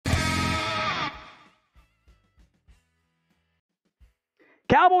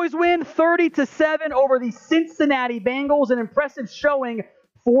Cowboys win 30-7 over the Cincinnati Bengals. An impressive showing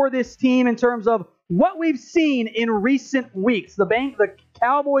for this team in terms of what we've seen in recent weeks. The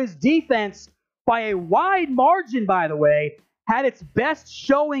Cowboys defense, by a wide margin, by the way, had its best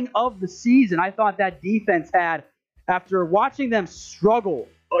showing of the season. I thought that defense had, after watching them struggle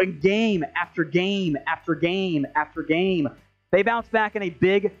in game after game after game after game, they bounced back in a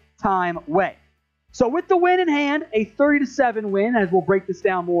big-time way. So with the win in hand, a 30-7 win, as we'll break this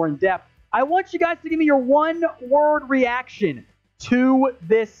down more in depth, I want you guys to give me your one-word reaction to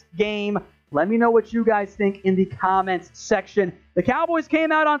this game. Let me know what you guys think in the comments section. The Cowboys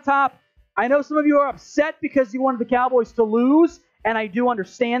came out on top. I know some of you are upset because you wanted the Cowboys to lose, and I do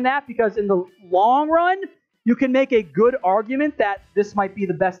understand that because in the long run, you can make a good argument that this might be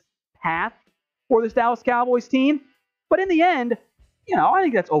the best path for this Dallas Cowboys team. But in the end, I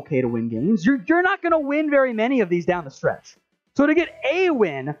think that's okay to win games. You're not going to win very many of these down the stretch. So to get a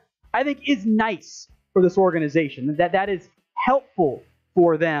win, I think is nice for this organization. That is helpful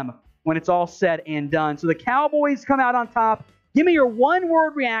for them when it's all said and done. So the Cowboys come out on top. Give me your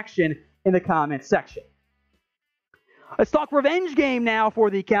one-word reaction in the comments section. Let's talk revenge game now for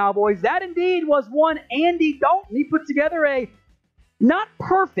the Cowboys. That indeed was one Andy Dalton. He put together a not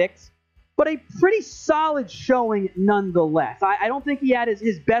perfect, but a pretty solid showing nonetheless. I don't think he had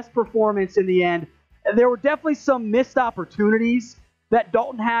his best performance in the end. There were definitely some missed opportunities that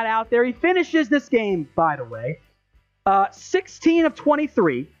Dalton had out there. He finishes this game, by the way, 16 of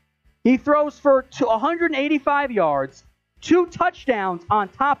 23. He throws for 185 yards, 2 touchdowns on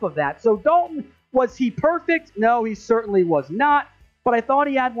top of that. So Dalton, was he perfect? No, he certainly was not. But I thought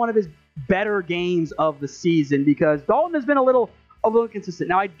he had one of his better games of the season because Dalton has been a little consistent.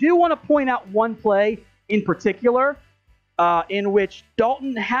 Now, I do want to point out one play in particular in which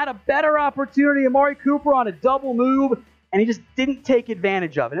Dalton had a better opportunity. Amari Cooper on a double move, and he just didn't take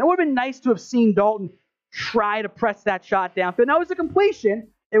advantage of it. And it would have been nice to have seen Dalton try to press that shot down. But no, it was a completion.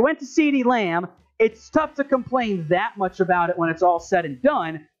 It went to CeeDee Lamb. It's tough to complain that much about it when it's all said and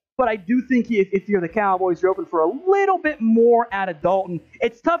done. But I do think if you're the Cowboys, you're open for a little bit more out of Dalton.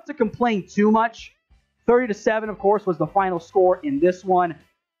 It's tough to complain too much. 30-7, of course, was the final score in this one.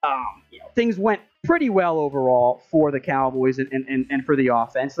 Things went pretty well overall for the Cowboys and for the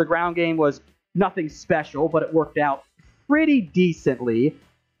offense. The ground game was nothing special, but it worked out pretty decently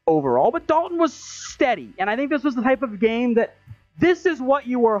overall. But Dalton was steady, and I think this was the type of game that this is what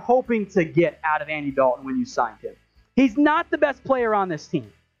you were hoping to get out of Andy Dalton when you signed him. He's not the best player on this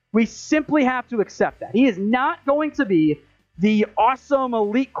team. We simply have to accept that. He is not going to be the awesome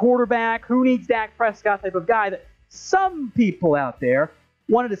elite quarterback who needs Dak Prescott type of guy that some people out there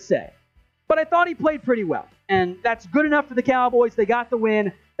wanted to say. But I thought he played pretty well, and that's good enough for the Cowboys. They got the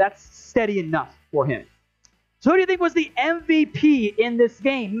win. That's steady enough for him. So who do you think was the MVP in this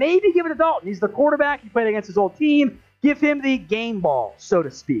game? Maybe give it to Dalton. He's the quarterback. He played against his old team. Give him the game ball, so to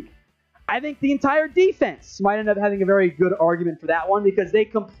speak. I think the entire defense might end up having a very good argument for that one because they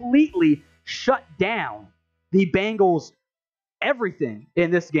completely shut down the Bengals' everything in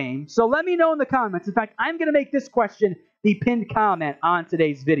this game. So let me know in the comments. In fact, I'm going to make this question the pinned comment on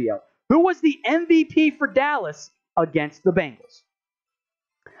today's video. Who was the MVP for Dallas against the Bengals?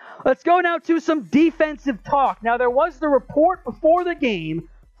 Let's go now to some defensive talk. Now, there was the report before the game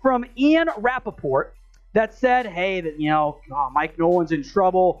from Ian Rappaport that said, hey, that Mike Nolan's in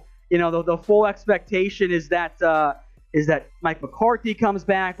trouble. The full expectation is that Mike McCarthy comes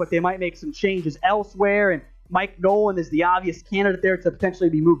back, but they might make some changes elsewhere, and Mike Nolan is the obvious candidate there to potentially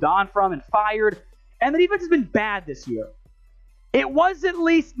be moved on from and fired. And the defense has been bad this year. It was at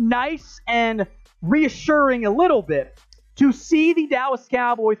least nice and reassuring a little bit to see the Dallas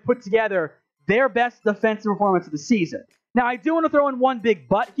Cowboys put together their best defensive performance of the season. Now, I do want to throw in one big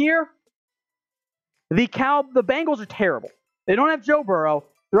but here. The Bengals are terrible. They don't have Joe Burrow.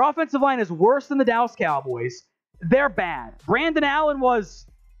 Their offensive line is worse than the Dallas Cowboys. They're bad. Brandon Allen was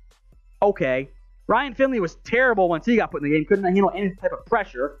okay. Ryan Finley was terrible once he got put in the game. Couldn't handle any type of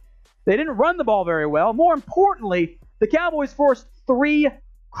pressure. They didn't run the ball very well. More importantly, the Cowboys forced 3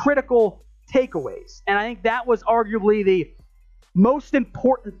 critical takeaways. And I think that was arguably the most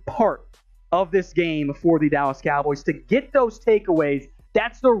important part of this game for the Dallas Cowboys. To get those takeaways,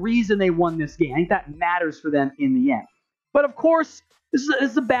 that's the reason they won this game. I think that matters for them in the end. But of course, this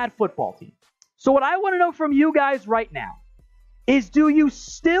is a bad football team. So what I want to know from you guys right now is, do you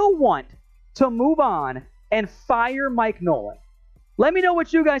still want to move on and fire Mike Nolan? Let me know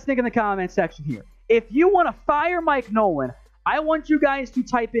what you guys think in the comment section here. If you want to fire Mike Nolan, I want you guys to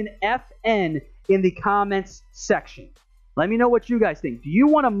type in FN in the comments section. Let me know what you guys think. Do you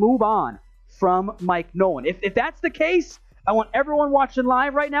want to move on from Mike Nolan? If that's the case, I want everyone watching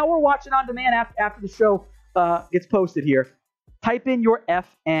live right now. We're watching on demand after the show gets posted here. Type in your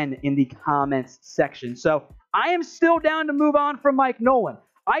FN in the comments section. So I am still down to move on from Mike Nolan.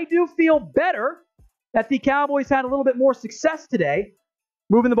 I do feel better that the Cowboys had a little bit more success today,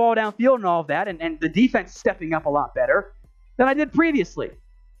 moving the ball downfield and all of that, and the defense stepping up a lot better than I did previously.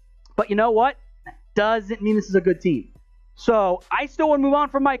 But you know what? That doesn't mean this is a good team. So I still want to move on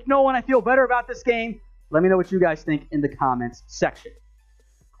from Mike Nolan. I feel better about this game. Let me know what you guys think in the comments section.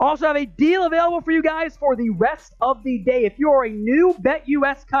 Also have a deal available for you guys for the rest of the day. If you are a new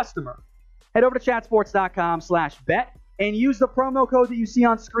BetUS customer, head over to chatsports.com/bet and use the promo code that you see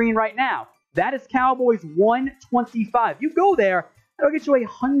on screen right now. That is Cowboys125. You go there, that'll get you a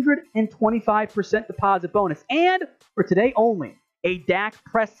 125% deposit bonus. And for today only, a Dak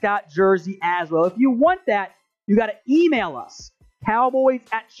Prescott jersey as well. If you want that, you got to email us,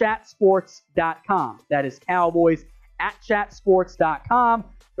 cowboys@chatsports.com. That is cowboys@chatsports.com.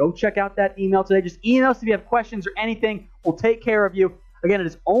 Go check out that email today. Just email us if you have questions or anything. We'll take care of you. Again, it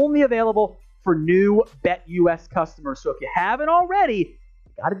is only available for new BetUS customers. So if you haven't already,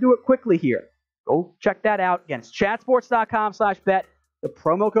 you got to do it quickly here. Go check that out. Again, it's chatsports.com/bet. The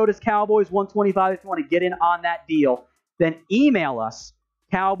promo code is Cowboys125 if you want to get in on that deal. Then email us,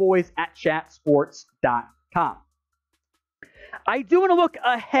 cowboys@chatsports.com. I do want to look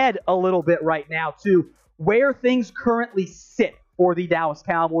ahead a little bit right now to where things currently sit for the Dallas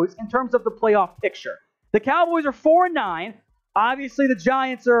Cowboys in terms of the playoff picture. The Cowboys are 4-9. Obviously, the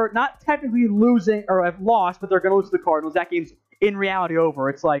Giants are not technically losing or have lost, but they're going to lose to the Cardinals. That game's in reality over.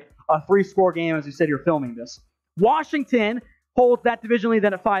 It's like a 3-score game as you said you're filming this. Washington holds that division lead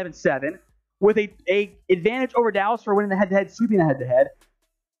then at 5-7 with a advantage over Dallas for winning the head-to-head, sweeping the head-to-head.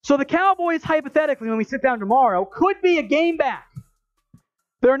 So the Cowboys, hypothetically, when we sit down tomorrow, could be a game back.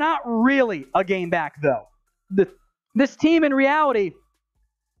 They're not really a game back, though. This team, in reality,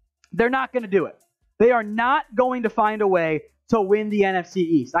 they're not going to do it. They are not going to find a way to win the NFC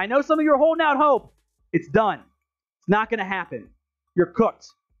East. I know some of you are holding out hope. It's done. It's not going to happen. You're cooked.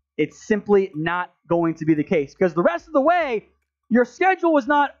 It's simply not going to be the case because the rest of the way, your schedule was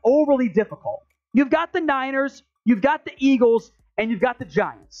not overly difficult. You've got the Niners, you've got the Eagles, and you've got the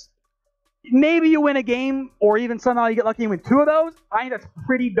Giants. Maybe you win a game or even somehow you get lucky and win 2 of those. I think that's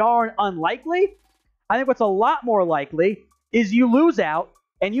pretty darn unlikely. I think what's a lot more likely is you lose out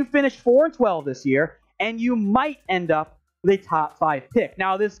and you finish 4-12 this year, and you might end up with a top 5 pick.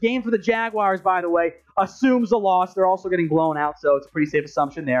 Now, this game for the Jaguars, by the way, assumes a loss. They're also getting blown out, so it's a pretty safe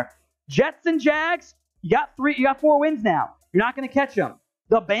assumption there. Jets and Jags, you got 4 wins now. You're not going to catch them.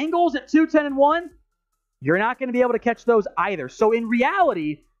 The Bengals at 2-10-1, you're not going to be able to catch those either. So in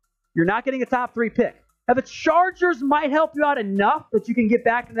reality, you're not getting a top 3 pick. Now, the Chargers might help you out enough that you can get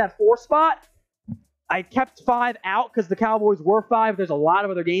back to that 4 spot. I kept 5 out because the Cowboys were 5. There's a lot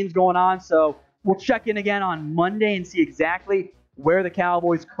of other games going on, so we'll check in again on Monday and see exactly where the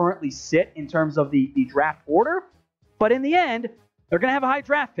Cowboys currently sit in terms of the draft order. But in the end, they're going to have a high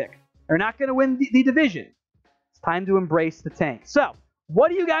draft pick. They're not going to win the division. It's time to embrace the tank. So, what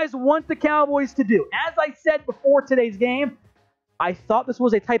do you guys want the Cowboys to do? As I said before today's game, I thought this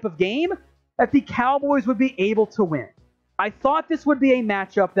was a type of game that the Cowboys would be able to win. I thought this would be a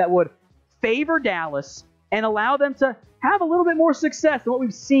matchup that would favor Dallas and allow them to have a little bit more success than what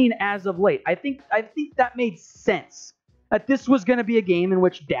we've seen as of late. I think that made sense. That this was going to be a game in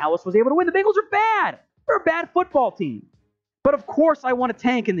which Dallas was able to win. The Bengals are bad. They're a bad football team. But of course I want a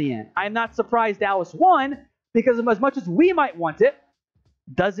tank in the end. I'm not surprised Dallas won because as much as we might want it,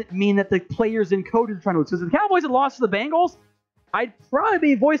 doesn't mean that the players and coaches are trying to lose. Because if the Cowboys had lost to the Bengals, I'd probably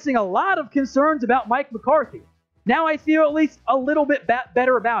be voicing a lot of concerns about Mike McCarthy. Now I feel at least a little bit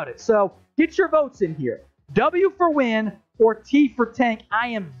better about it. So get your votes in here. W for win or T for tank. I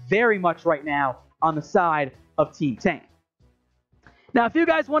am very much right now on the side of Team Tank. Now, if you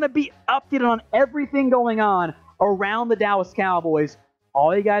guys want to be updated on everything going on around the Dallas Cowboys,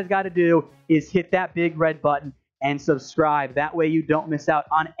 all you guys got to do is hit that big red button and subscribe. That way you don't miss out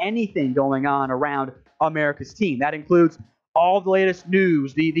on anything going on around America's team. That includes all the latest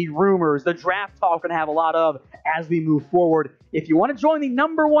news, the rumors, the draft talk we're going to have a lot of as we move forward. If you want to join the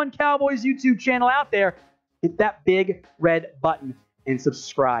 #1 Cowboys YouTube channel out there, hit that big red button and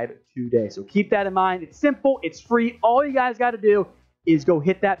subscribe today. So keep that in mind. It's simple. It's free. All you guys got to do is go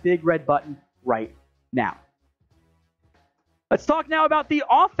hit that big red button right now. Let's talk now about the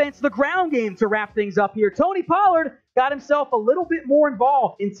offense, the ground game to wrap things up here. Tony Pollard got himself a little bit more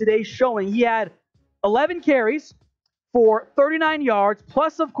involved in today's showing. He had 11 carries for 39 yards,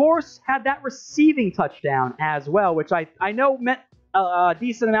 plus, of course, had that receiving touchdown as well, which I know meant a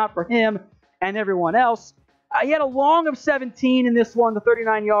decent amount for him and everyone else. He had a long of 17 in this one, the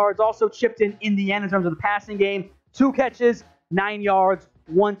 39 yards, also chipped in the end in terms of the passing game. 2 catches, 9 yards,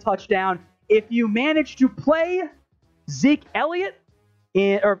 1 touchdown. If you manage to play Zeke Elliott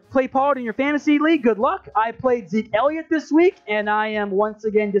or play Pollard in your fantasy league, good luck. I played Zeke Elliott this week, and I am once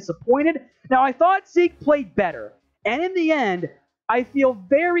again disappointed. Now, I thought Zeke played better, and in the end, I feel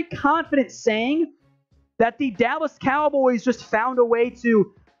very confident saying that the Dallas Cowboys just found a way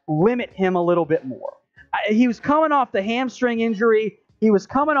to limit him a little bit more. He was coming off the hamstring injury. He was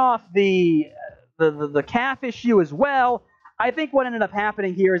coming off the calf issue as well. I think what ended up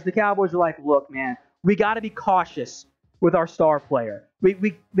happening here is the Cowboys were like, look, man, we got to be cautious with our star player.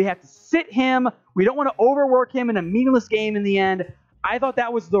 We have to sit him. We don't want to overwork him in a meaningless game in the end. I thought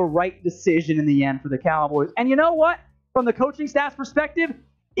that was the right decision in the end for the Cowboys. And you know what? From the coaching staff's perspective,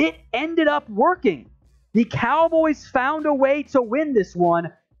 it ended up working. The Cowboys found a way to win this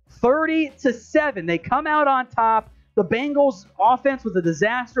one 30-7. They come out on top. The Bengals offense was a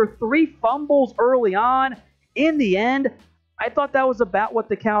disaster. 3 fumbles early on. In the end, I thought that was about what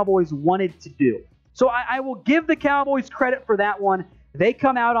the Cowboys wanted to do. So I will give the Cowboys credit for that one. They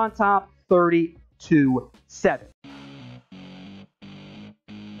come out on top 30-7.